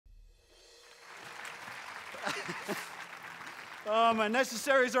My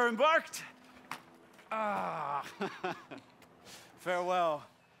necessaries are embarked. Farewell.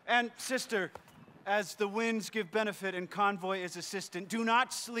 And sister, as the winds give benefit and convoy is assistant, do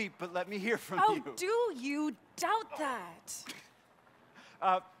not sleep, but let me hear from you. Oh, do you doubt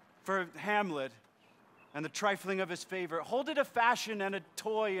that? For Hamlet and the trifling of his favor, hold it a fashion and a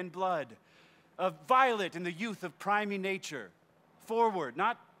toy in blood, a violet in the youth of primy nature, forward,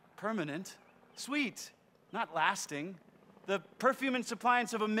 not permanent, sweet, not lasting, the perfume and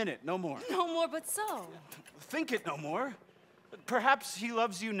suppliance of a minute, no more. No more but so. Think it no more. Perhaps he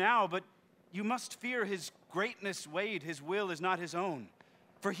loves you now, but you must fear his greatness weighed, his will is not his own.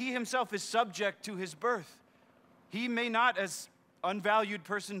 For he himself is subject to his birth. He may not, as unvalued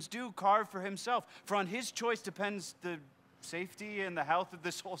persons do, carve for himself, for on his choice depends the safety and the health of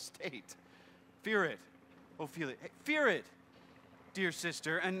this whole state. Fear it, Ophelia. Fear it, dear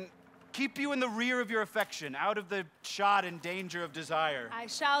sister, and keep you in the rear of your affection, out of the shot and danger of desire. I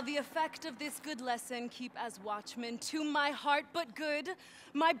shall the effect of this good lesson keep as watchman to my heart, but good,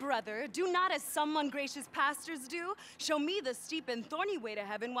 my brother, do not as some ungracious pastors do, show me the steep and thorny way to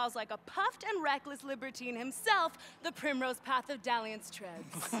heaven, whilst like a puffed and reckless libertine himself, the primrose path of dalliance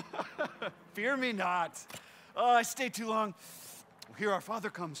treads. Fear me not. Oh, I stay too long. Here our father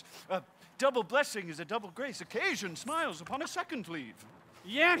comes. Double blessing is a double grace. Occasion smiles upon a second leave.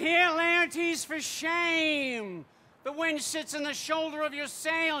 Yet here, Laertes, for shame! The wind sits in the shoulder of your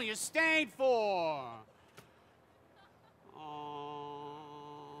sail you stayed for.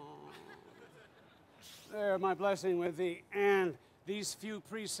 There, my blessing with thee, and these few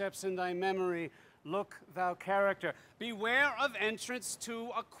precepts in thy memory. Look, thou character, beware of entrance to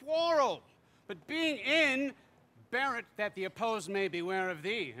a quarrel, but being in, bear it that the opposed may beware of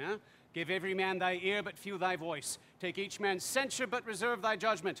thee. Huh? Give every man thy ear, but few thy voice. Take each man's censure, but reserve thy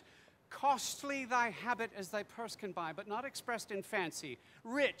judgment. Costly thy habit as thy purse can buy, but not expressed in fancy.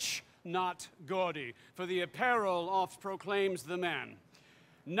 Rich, not gaudy, for the apparel oft proclaims the man.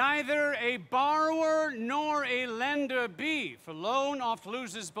 Neither a borrower nor a lender be, for loan oft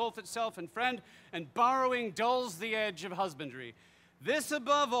loses both itself and friend, and borrowing dulls the edge of husbandry. This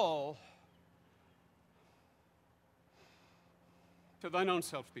above all, to thine own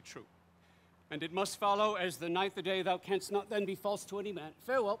self be true. And it must follow, as the night the day, thou canst not then be false to any man.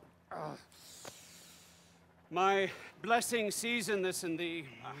 Farewell. My blessing season this in thee.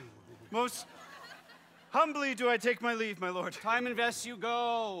 Most humbly do I take my leave, my lord. Time invests, you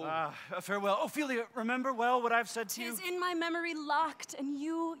go. Farewell. Ophelia, remember well what I've said to you? 'Tis in my memory locked, and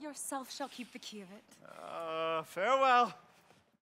you yourself shall keep the key of it. Farewell.